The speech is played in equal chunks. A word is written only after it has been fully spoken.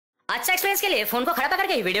अच्छा एक्सपीरियंस के लिए फोन को खड़ा पकड़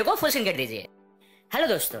के वीडियो को फुल स्क्रीन कर दीजिए। हेलो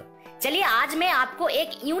दोस्तों, चलिए आज मैं आपको एक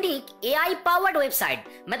यूनिक एआई पावर्ड वेबसाइट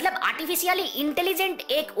मतलब आर्टिफिशियली इंटेलिजेंट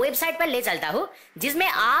एक वेबसाइट पर ले चलता हूँ, जिसमें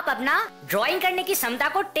आप अपना ड्राइंग करने की क्षमता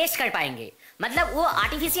को टेस्ट कर पाएंगे। मतलब वो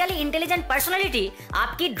आर्टिफिशियली इंटेलिजेंट पर्सनालिटी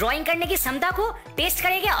आपकी ड्राइंग करने की क्षमता को टेस्ट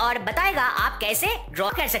करेगा और बताएगा आप कैसे ड्रॉ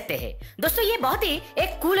कर सकते हैं। दोस्तों ये बहुत ही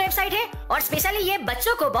एक कूल वेबसाइट है और स्पेशली ये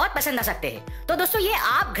बच्चों को बहुत पसंद आ सकते हैं। तो दोस्तों ये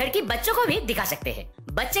आप घर की बच्चों को भी दिखा सकते हैं।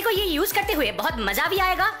 बच्चे को ये यूज करते हुए बहुत मजा भी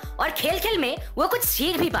आएगा और खेल खेल में वो कुछ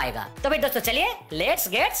सीख भी पाएगा। तो फिर दोस्तों चलिए लेट्स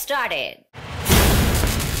गेट स्टार्टेड।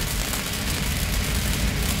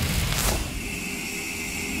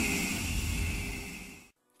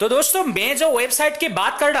 तो दोस्तों मैं जो वेबसाइट की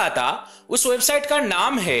बात कर रहा था उस वेबसाइट का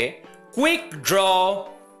नाम है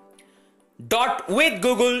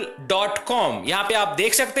quickdraw.withgoogle.com। यहां पे आप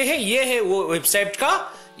देख सकते हैं ये है वो वेबसाइट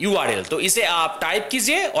का URL। तो इसे आप टाइप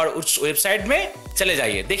कीजिए और उस वेबसाइट में चले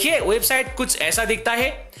जाइए। देखिए वेबसाइट कुछ ऐसा दिखता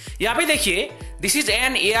है। यहां पे देखिए this is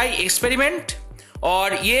an AI experiment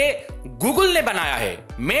और ये गूगल ने बनाया है,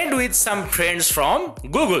 made with some friends from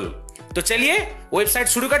Google. तो चलिए वेबसाइट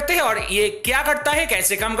शुरू करते हैं और ये क्या करता है,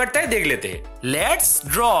 कैसे काम करता है देख लेते हैं। Let's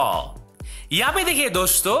draw. यहां पे देखिए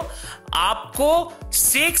दोस्तों आपको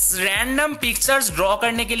 6 रैंडम पिक्चर्स ड्रॉ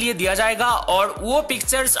करने के लिए दिया जाएगा और वो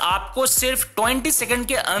पिक्चर्स आपको सिर्फ 20 सेकंड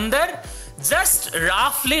के अंदर जस्ट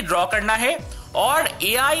रफली ड्रॉ करना है। और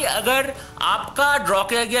AI अगर आपका ड्रॉ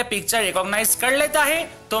किया गया पिक्चर रिकॉग्नाइज कर लेता है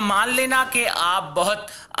तो मान लेना कि आप बहुत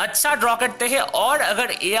अच्छा ड्रॉ करते हैं। और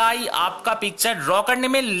अगर AI आपका पिक्चर ड्रॉ करने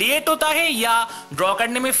में लेट होता है या ड्रॉ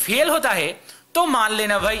करने में फेल होता है तो मान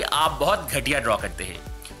लेना भाई आप बहुत घटिया ड्रॉ करते हैं।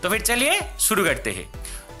 तो फिर चलिए शुरू करते हैं।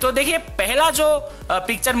 तो देखिए पहला जो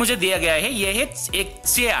पिक्चर मुझे दिया गया है ये है एक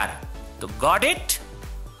चेयर। तो got it.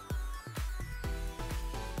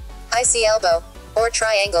 I see elbow, or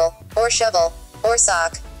triangle, or shovel, or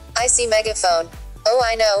sock. I see megaphone. Oh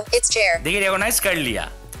I know, it's chair. देखिए रिकॉग्नाइज कर लिया।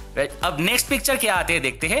 अब नेक्स्ट पिक्चर क्या आते हैं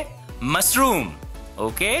देखते हैं। Mushroom.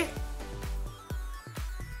 Okay.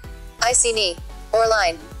 I see knee, or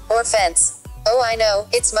line, or fence. Oh I know,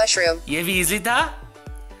 it's mushroom. ये भी इजी था।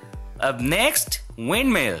 अब next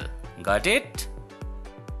windmill. Got it?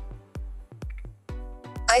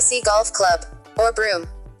 I see golf club, or broom,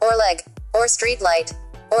 or leg, or street light,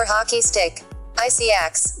 or hockey stick. I see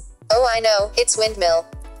axe. Oh I know, it's windmill.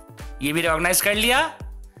 ये भी recognise कर लिया।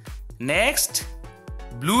 Next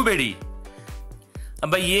blueberry.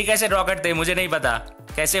 अब भाई ये कैसे ड्रॉ करते हैं मुझे नहीं पता,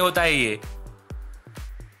 कैसे होता है ये।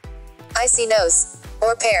 I see nose,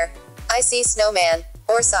 or pear. I see snowman,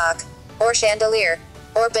 or sock, or chandelier,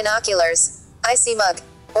 or binoculars. I see mug,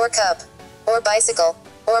 or cup, or bicycle,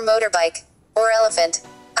 or motorbike, or elephant.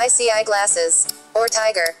 I see eyeglasses, or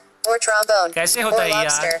tiger, or trombone, कैसे or होता है यार?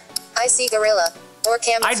 lobster. I see gorilla, or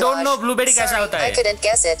camouflage. I don't know blueberry कैसा Sorry, होता है? I couldn't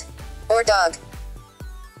guess it. Or dog.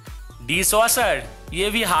 Dishwasher. ये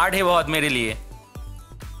भी hard है बहुत मेरे लिए।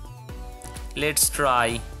 Let's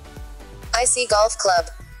try. I see golf club,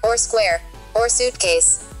 or square, or suitcase,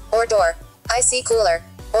 or door. I see cooler,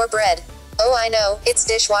 or bread. Oh I know, it's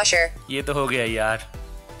dishwasher. ये तो हो गया यार।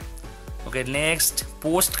 Okay next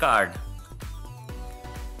post card.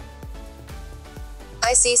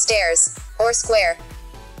 I see stairs, or square.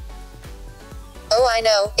 Oh I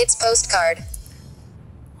know, it's postcard.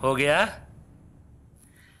 हो गया।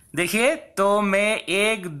 देखिए तो मैं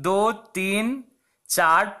 1 2 3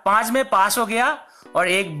 4 5 में पास हो गया और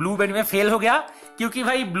एक ब्लूबेरी में फेल हो गया, क्योंकि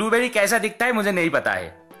भाई ब्लूबेरी कैसा दिखता है मुझे नहीं पता है।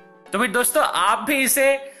 तो फिर दोस्तों आप भी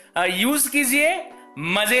इसे यूज कीजिए,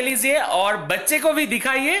 मजे लीजिए और बच्चे को भी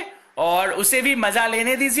दिखाइए और उसे भी मजा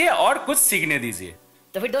लेने दीजिए और कुछ सीखने दीजिए।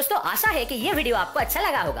 तो फिर दोस्तों आशा है कि ये वीडियो आपको अच्छा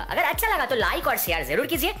लगा होगा। अगर अच्छा लगा तो लाइक और शेयर जरूर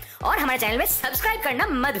कीजिए और हमारे चैनल में सब्सक्राइब करना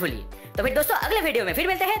मत भूलिए। तो फिर दोस्तों अगले वीडियो में फिर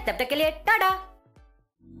मिलते हैं, तब तक के लिए टाटा।